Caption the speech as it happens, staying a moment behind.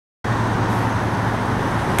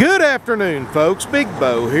Good afternoon, folks. Big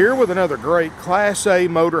Bo here with another great Class A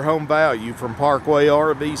motorhome value from Parkway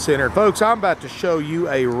RV Center. Folks, I'm about to show you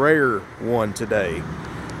a rare one today.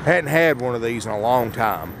 Hadn't had one of these in a long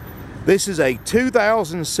time. This is a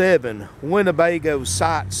 2007 Winnebago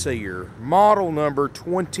Sightseer, model number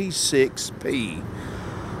 26P.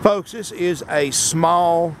 Folks, this is a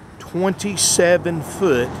small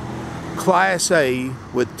 27-foot Class A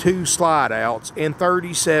with 2 slide outs and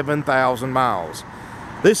 37,000 miles.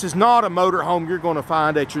 This is not a motorhome you're going to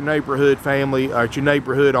find at your neighborhood family or at your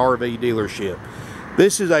neighborhood RV dealership.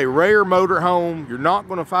 This is a rare motorhome. You're not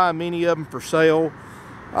going to find many of them for sale.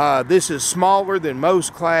 This is smaller than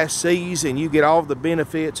most Class C's, and you get all the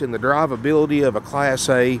benefits and the drivability of a Class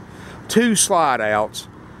A, 2 slide outs,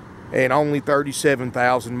 and only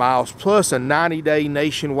 37,000 miles, plus a 90-day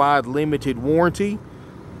nationwide limited warranty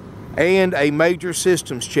and a major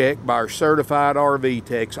systems check by our certified RV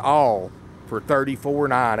techs, all for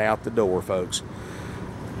 $34,900 out the door, folks.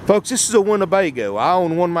 Folks, this is a Winnebago. I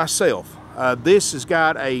own one myself. This has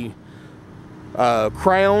got a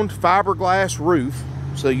crowned fiberglass roof,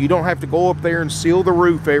 so you don't have to go up there and seal the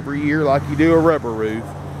roof every year like you do a rubber roof.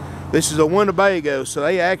 This is a Winnebago, so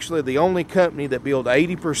they actually are the only company that build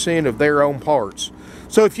 80% of their own parts.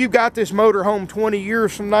 So if you've got this motorhome 20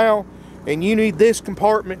 years from now and you need this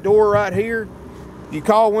compartment door right here, you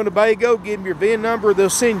call Winnebago, give them your VIN number, they'll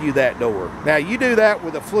send you that door. Now, you do that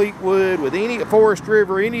with a Fleetwood, with any Forest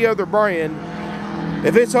River, any other brand.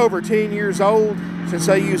 If it's over 10 years old, since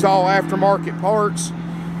they use all aftermarket parts,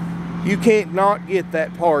 you can't not get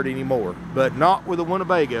that part anymore. But not with a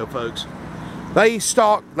Winnebago, folks. They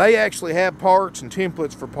actually have parts and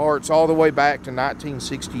templates for parts all the way back to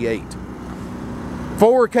 1968.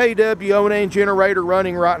 4 kW Onan generator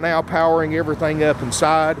running right now, powering everything up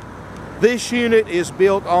inside. This unit is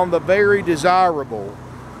built on the very desirable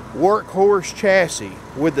Workhorse chassis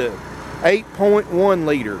with the 8.1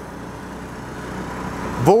 liter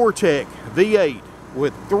Vortec V-8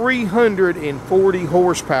 with 340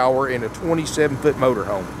 horsepower in a 27-foot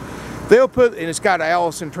motorhome. And it's got an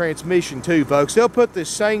Allison transmission too, folks. They'll put this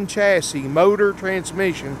same chassis, motor,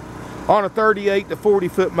 transmission on a 38 to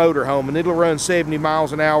 40-foot motorhome, and it'll run 70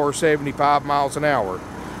 miles an hour, 75 miles an hour.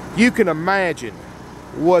 You can imagine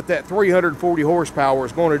what that 340 horsepower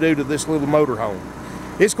is going to do to this little motorhome.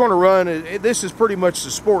 It's going to run, this is pretty much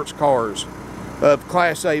the sports cars of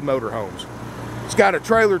Class A motorhomes. It's got a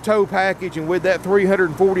trailer tow package, and with that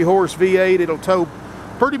 340 horse V8, it'll tow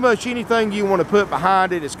pretty much anything you want to put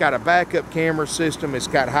behind it. It's got a backup camera system. It's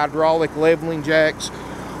got hydraulic leveling jacks.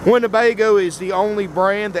 Winnebago is the only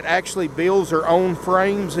brand that actually builds their own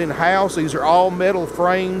frames in-house. These are all metal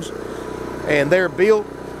frames, and they're built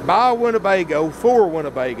by Winnebago for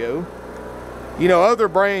Winnebago. You know, other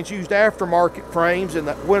brands used aftermarket frames, and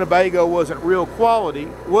the Winnebago wasn't real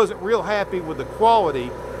happy with the quality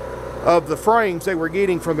of the frames they were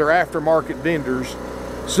getting from their aftermarket vendors.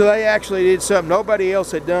 So they actually did something nobody else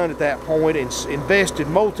had done at that point and invested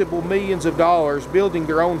multiple millions of dollars building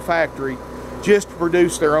their own factory just to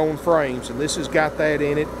produce their own frames, and this has got that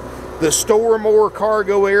in it. The store more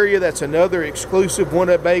cargo area, that's another exclusive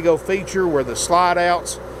Winnebago feature, where the slide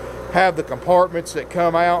outs have the compartments that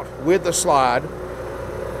come out with the slide.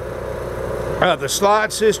 The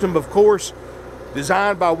slide system, of course,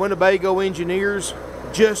 designed by Winnebago engineers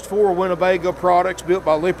just for Winnebago products, built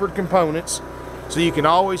by Lippert Components, so you can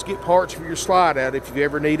always get parts for your slide out if you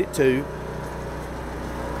ever need it to.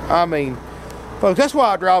 I mean, folks, that's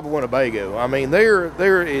why I drive a Winnebago. I mean,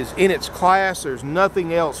 there is, in its class, there's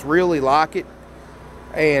nothing else really like it.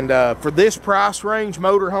 And for this price range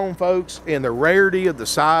motorhome, folks, and the rarity of the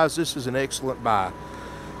size, this is an excellent buy.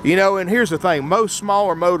 You know, and here's the thing, most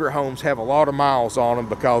smaller motorhomes have a lot of miles on them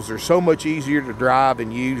because they're so much easier to drive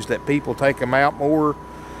and use that people take them out more.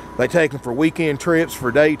 They take them for weekend trips,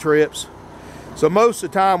 for day trips. So most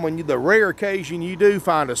of the time, when the rare occasion you do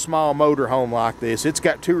find a small motorhome like this, it's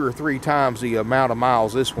got 2 or 3 times the amount of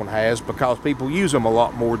miles this one has, because people use them a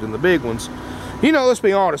lot more than the big ones. You know, let's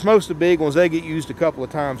be honest, most of the big ones, they get used a couple of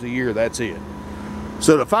times a year, that's it.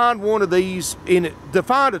 So to find one of these, to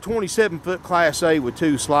find a 27-foot Class A with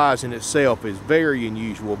 2 slides in itself is very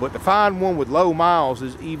unusual, but to find one with low miles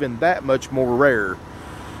is even that much more rare.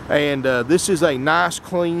 And this is a nice,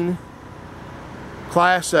 clean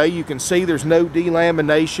Class A. You can see there's no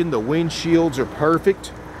delamination. The windshields are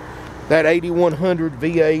perfect. That 8100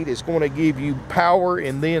 V8 is going to give you power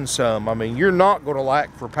and then some. I mean, you're not going to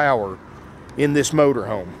lack for power in this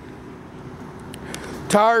motorhome.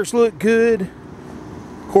 Tires look good.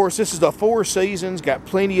 Of course, this is the 4 Seasons, got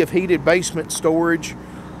plenty of heated basement storage.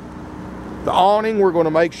 The awning, we're going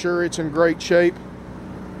to make sure it's in great shape.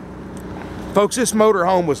 Folks, this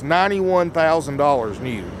motorhome was $91,000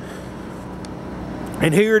 new.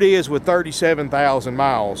 And here it is with 37,000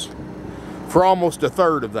 miles for almost a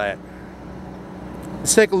third of that.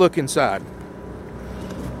 Let's take a look inside.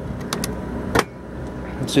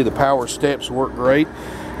 Let's see, the power steps work great.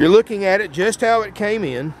 You're looking at it just how it came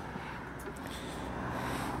in.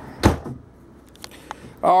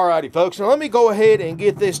 Alrighty, folks, now let me go ahead and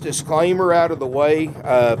get this disclaimer out of the way.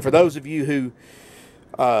 For those of you who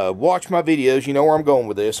watch my videos, you know where I'm going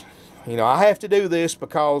with this. You know, I have to do this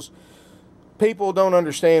because people don't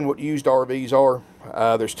understand what used RVs are.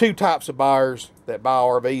 There's two types of buyers that buy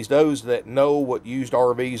RVs, those that know what used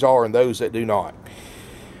RVs are and those that do not.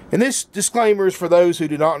 And this disclaimer is for those who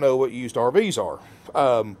do not know what used RVs are.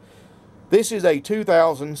 This is a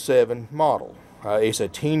 2007 model. It's a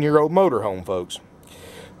 10-year-old motorhome, folks.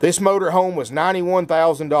 This motorhome was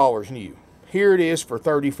 $91,000 new. Here it is for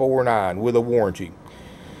 $34,900 with a warranty.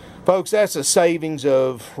 Folks, that's a savings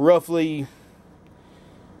of roughly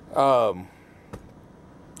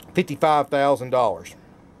 $55,000.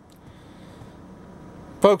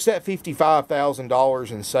 Folks, that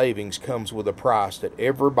 $55,000 in savings comes with a price that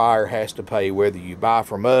every buyer has to pay, whether you buy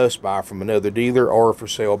from us, buy from another dealer, or for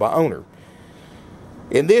sale by owner.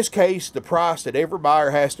 In this case, the price that every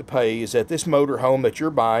buyer has to pay is that this motorhome that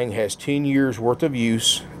you're buying has 10 years worth of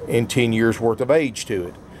use and 10 years worth of age to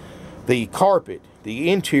it. The carpet,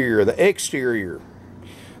 the interior, the exterior,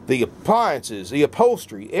 the appliances, the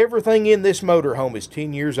upholstery, everything in this motorhome is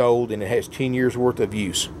 10 years old and it has 10 years worth of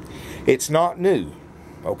use. It's not new,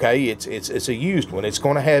 okay? It's a used one. It's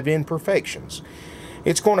going to have imperfections.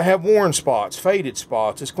 It's going to have worn spots, faded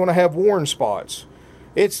spots. It's going to have worn spots.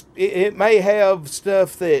 It may have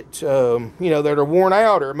stuff that, you know, that are worn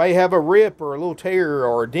out, or it may have a rip or a little tear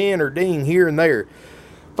or a dent or ding here and there.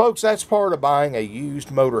 Folks, that's part of buying a used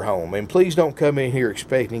motorhome. And please don't come in here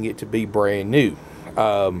expecting it to be brand new.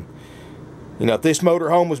 You know, if this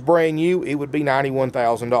motorhome was brand new, it would be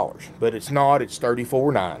 $91,000. But it's not. It's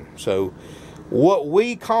 $34,900. So what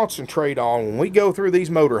we concentrate on when we go through these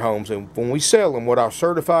motorhomes and when we sell them, what our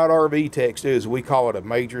certified RV techs do is we call it a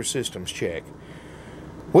major systems check.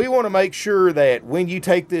 We want to make sure that when you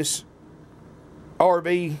take this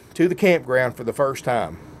RV to the campground for the first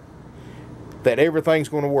time, that everything's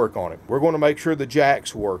going to work on it. We're going to make sure the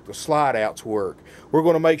jacks work, the slide outs work. We're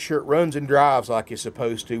going to make sure it runs and drives like it's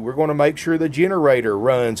supposed to. We're going to make sure the generator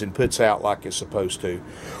runs and puts out like it's supposed to.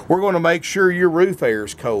 We're going to make sure your roof air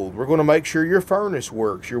is cold. We're going to make sure your furnace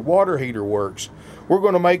works, your water heater works. We're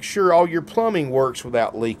going to make sure all your plumbing works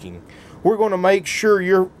without leaking. We're going to make sure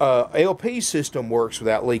your LP system works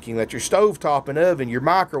without leaking, that your stovetop and oven, your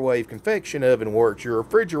microwave convection oven works, your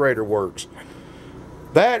refrigerator works.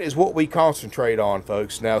 That is what we concentrate on,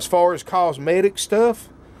 folks. Now, as far as cosmetic stuff,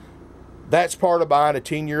 that's part of buying a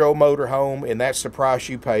 10-year-old motorhome, and that's the price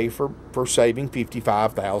you pay for saving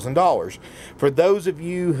 $55,000. For those of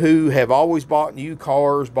you who have always bought new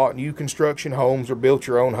cars, bought new construction homes, or built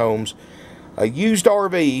your own homes, a used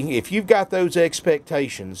RV, if you've got those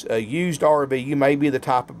expectations, a used RV, you may be the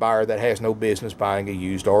type of buyer that has no business buying a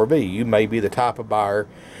used RV. You may be the type of buyer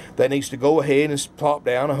that needs to go ahead and plop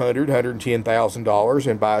down $110,000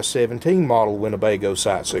 and buy a 17 model Winnebago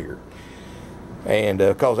Sightseer. And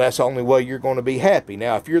because that's the only way you're going to be happy.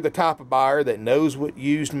 Now, if you're the type of buyer that knows what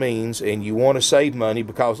used means and you want to save money,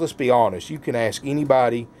 because let's be honest, you can ask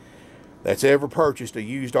anybody that's ever purchased a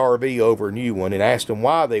used RV over a new one and asked them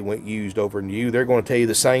why they went used over new, they're going to tell you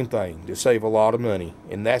the same thing, to save a lot of money.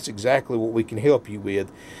 And that's exactly what we can help you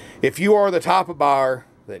with. If you are the type of buyer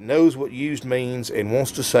that knows what used means and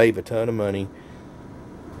wants to save a ton of money,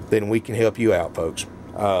 then we can help you out, folks.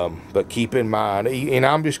 But keep in mind, and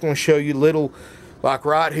I'm just going to show you little, like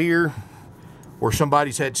right here, where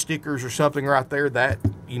somebody's had stickers or something right there, that,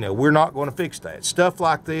 you know, we're not going to fix that. Stuff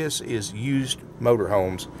like this is used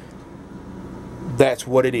motorhomes. That's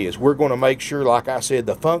what it is. We're going to make sure, like I said,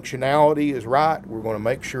 the functionality is right. We're going to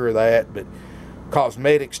make sure of that. But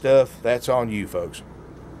cosmetic stuff, that's on you, folks.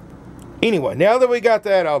 Anyway, now that we got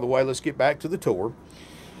that out of the way, let's get back to the tour.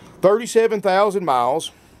 37,000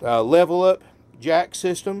 miles. Level up jack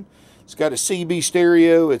system. It's got a CB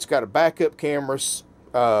stereo. It's got a backup camera. It's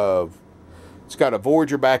got a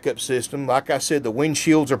Voyager backup system. Like I said, the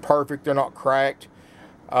windshields are perfect. They're not cracked.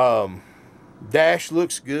 Dash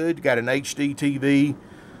looks good. Got an HD TV.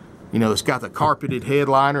 You know, it's got the carpeted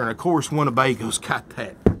headliner, and of course Winnebago's got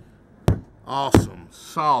that awesome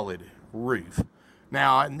solid roof.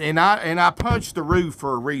 Now, and I punched the roof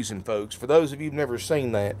for a reason, folks. For those of you who've never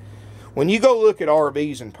seen that, when you go look at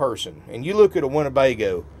RVs in person and you look at a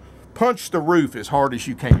Winnebago, punch the roof as hard as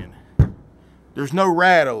you can. There's no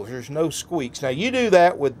rattles, there's no squeaks. Now you do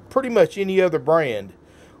that with pretty much any other brand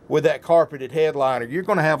with that carpeted headliner, you're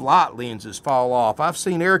going to have light lenses fall off. I've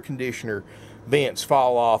seen air conditioner vents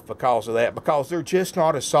fall off because of that, because they're just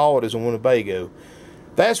not as solid as a Winnebago.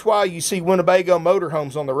 That's why you see Winnebago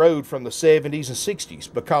motorhomes on the road from the 70s and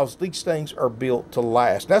 60s, because these things are built to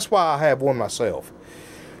last. That's why I have one myself.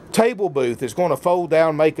 Table booth is going to fold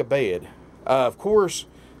down, make a bed. Of course,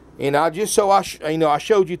 and I just so I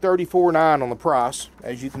showed you $34.9 on the price,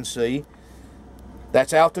 as you can see.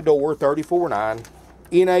 That's out the door, $34.9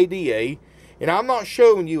 NADA. And I'm not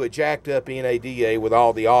showing you a jacked up NADA with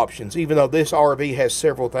all the options, even though this RV has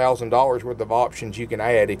several $1,000s worth of options you can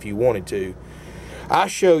add if you wanted to. I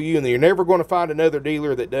show you, and you're never going to find another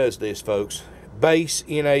dealer that does this, folks. Base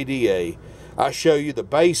NADA. I show you the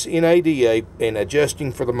base NADA and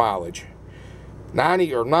adjusting for the mileage.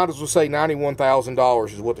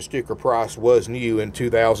 $91,000 is what the sticker price was new in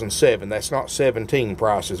 2007. That's not 17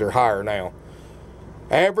 prices. They're higher now.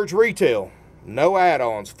 Average retail, no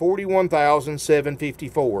add-ons,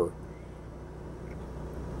 $41,754.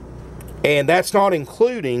 And that's not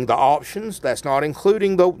including the options. That's not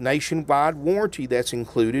including the nationwide warranty that's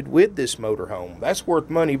included with this motorhome. That's worth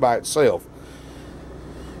money by itself.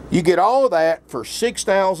 You get all of that for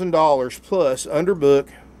 $6,000 plus under book,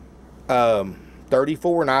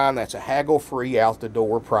 $34.9. That's a haggle-free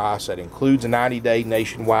out-the-door price. That includes a 90-day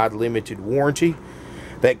nationwide limited warranty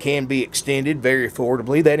that can be extended very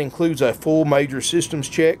affordably. That includes a full major systems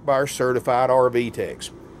check by our certified RV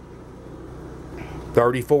techs.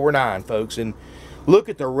 $34.9, folks. And look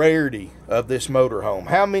at the rarity of this motorhome.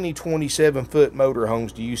 How many 27-foot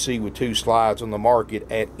motorhomes do you see with 2 slides on the market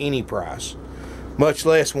at any price? Much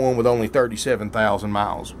less one with only 37,000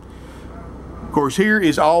 miles. Of course, here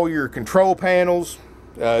is all your control panels.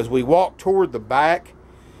 As we walk toward the back,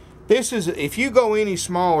 this is, if you go any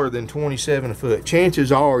smaller than 27 foot,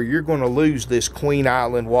 chances are you're going to lose this Queen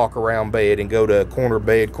Island walk-around bed and go to a corner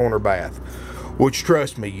bed, corner bath. Which,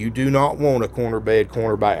 trust me, you do not want a corner bed,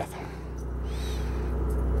 corner bath.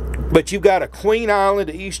 But you've got a Queen Island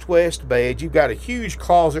east-west bed. You've got a huge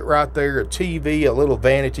closet right there, a TV, a little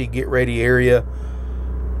vanity get-ready area.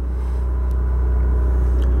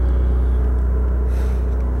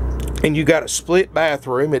 And you got a split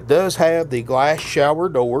bathroom. It does have the glass shower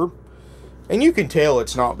door. And you can tell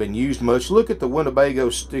it's not been used much. Look at the Winnebago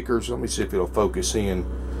stickers. Let me see if it'll focus in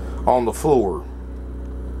on the floor.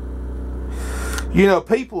 You know,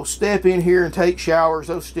 people step in here and take showers.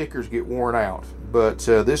 Those stickers get worn out. But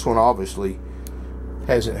this one obviously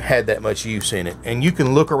hasn't had that much use in it. And you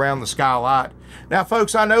can look around the skylight. Now,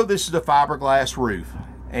 folks, I know this is a fiberglass roof.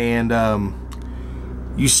 And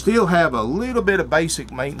you still have a little bit of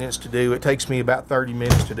basic maintenance to do. It takes me about 30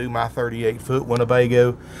 minutes to do my 38-foot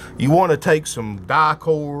Winnebago. You want to take some Dicor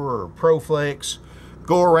or Proflex,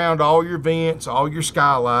 go around all your vents, all your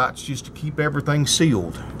skylights, just to keep everything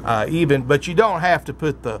sealed. But you don't have to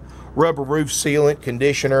put the rubber roof sealant,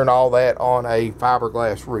 conditioner, and all that on a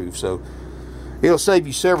fiberglass roof. So it'll save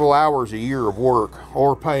you several hours a year of work,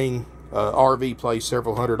 or paying RV place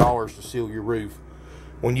several $100s to seal your roof,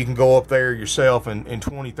 when you can go up there yourself in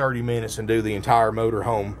 20-30 minutes and do the entire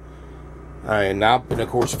motorhome. And of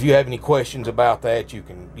course, if you have any questions about that, you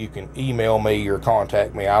can email me or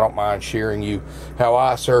contact me. I don't mind sharing you how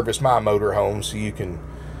I service my motorhome, so you can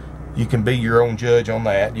be your own judge on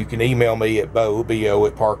that. You can email me at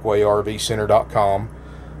bo@parkwayrvcenter.com.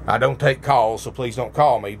 I don't take calls, so please don't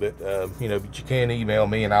call me, but but you can email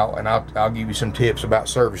me, and I'll give you some tips about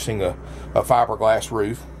servicing a fiberglass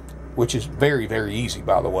roof, which is very, very easy,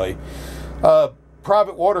 by the way.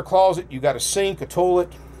 Private water closet. You got a sink, a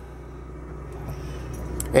toilet.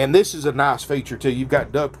 And this is a nice feature too. You've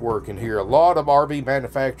got ductwork in here. A lot of RV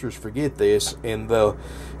manufacturers forget this, and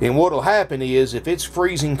what'll happen is, if it's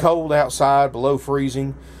freezing cold outside, below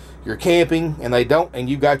freezing, you're camping, and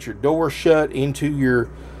you've got your door shut into your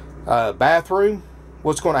bathroom,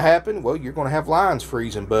 what's going to happen? Well, you're going to have lines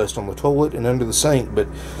freeze and bust on the toilet and under the sink. But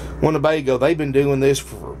Winnebago, they've been doing this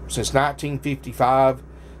since 1955.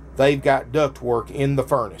 They've got ductwork in the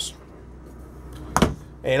furnace.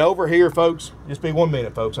 And over here, folks, just be 1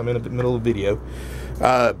 minute, folks. I'm in the middle of the video.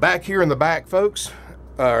 Back here in the back, folks,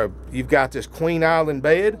 you've got this Queen Island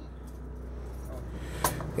bed.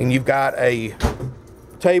 And you've got a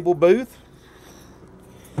table booth.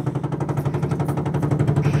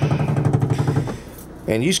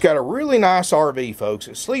 And you just got a really nice RV, folks.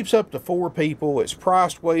 It sleeps up to 4 people. It's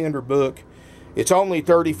priced way under book. It's only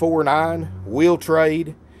 $34.9, wheel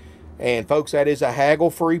trade. And folks, that is a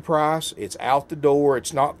haggle-free price. It's out the door.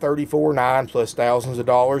 It's not $34.9 plus thousands of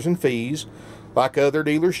dollars in fees. like other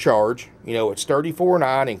dealers charge. You know, it's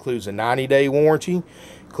 $34.9, includes a 90-day warranty,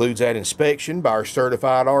 includes that inspection by our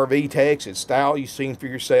certified RV techs. It's style you've seen for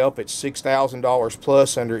yourself. It's $6,000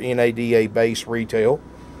 plus under NADA base retail.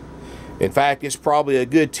 In fact, it's probably a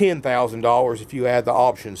good $10,000 if you add the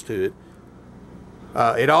options to it.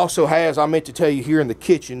 It also has, I meant to tell you here in the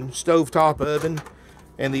kitchen, stovetop oven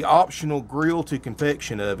and the optional grill to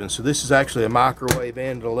convection oven. So this is actually a microwave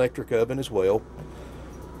and an electric oven as well.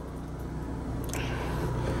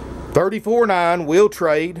 $34.9 will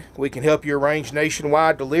trade. We can help you arrange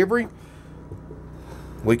nationwide delivery.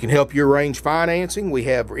 We can help you arrange financing. We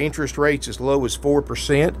have interest rates as low as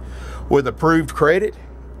 4% with approved credit.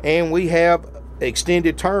 And we have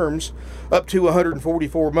extended terms up to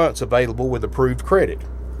 144 months available with approved credit.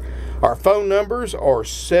 Our phone numbers are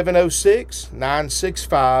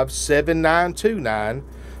 706-965-7929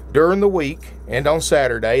 during the week and on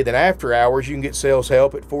Saturday. Then after hours, you can get sales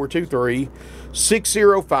help at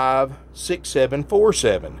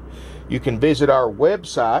 423-605-6747. You can visit our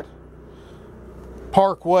website,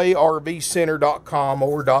 parkwayrvcenter.com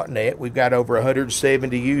or .net. We've got over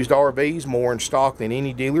 170 used RVs, more in stock than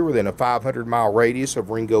any dealer within a 500-mile radius of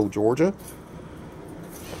Ringgold, Georgia.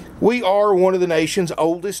 We are one of the nation's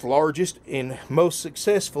oldest, largest, and most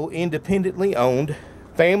successful independently owned,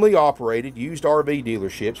 family-operated used RV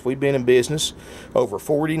dealerships. We've been in business over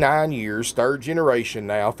 49 years, third generation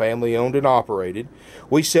now, family-owned and operated.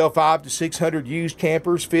 We sell 500 to 600 used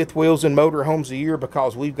campers, fifth wheels, and motorhomes a year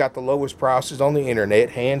because we've got the lowest prices on the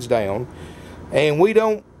internet, hands down. And we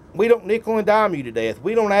don't nickel and dime you to death.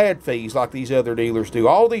 We don't add fees like these other dealers do.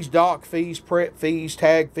 All these dock fees, prep fees,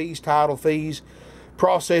 tag fees, title fees,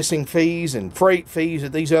 processing fees, and freight fees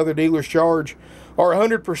that these other dealers charge are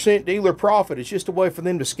 100% dealer profit. It's just a way for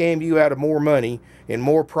them to scam you out of more money and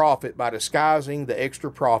more profit by disguising the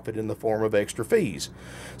extra profit in the form of extra fees.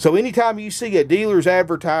 So anytime you see a dealer's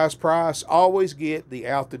advertised price, always get the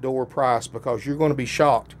out-the-door price, because you're going to be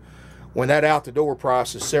shocked when that out-the-door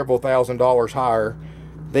price is several $1,000s higher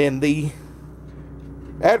than the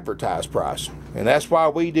advertised price. And that's why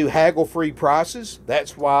we do haggle-free prices.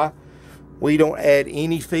 That's why we don't add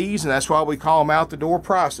any fees, and that's why we call them out-the-door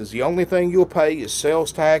prices. The only thing you'll pay is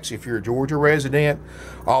sales tax if you're a Georgia resident.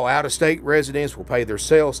 All out-of-state residents will pay their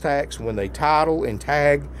sales tax when they title and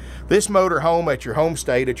tag this motor home at your home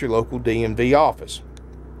state at your local DMV office.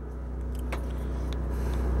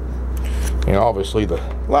 And obviously the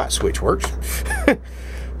light switch works.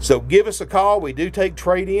 So give us a call. We do take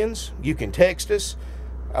trade-ins. You can text us.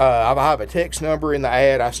 I have a text number in the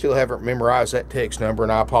ad. I still haven't memorized that text number,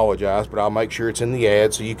 and I apologize, but I'll make sure it's in the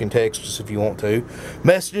ad so you can text us if you want to.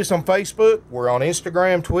 Message us on Facebook. We're on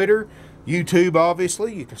Instagram, Twitter, YouTube,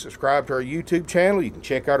 obviously. You can subscribe to our YouTube channel. You can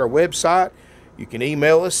check out our website. You can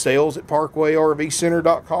email us,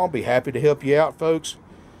 sales@parkwayrvcenter.com. Be happy to help you out, folks.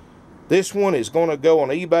 This one is going to go on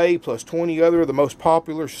eBay plus 20 other of the most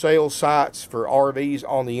popular sales sites for RVs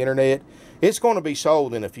on the internet. It's going to be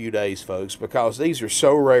sold in a few days, folks, because these are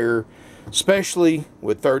so rare, especially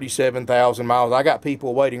with 37,000 miles. I got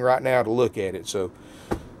people waiting right now to look at it. So,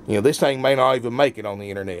 you know, this thing may not even make it on the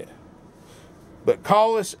internet. But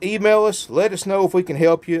call us, email us, let us know if we can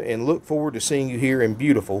help you, and look forward to seeing you here in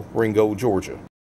beautiful Ringgold, Georgia.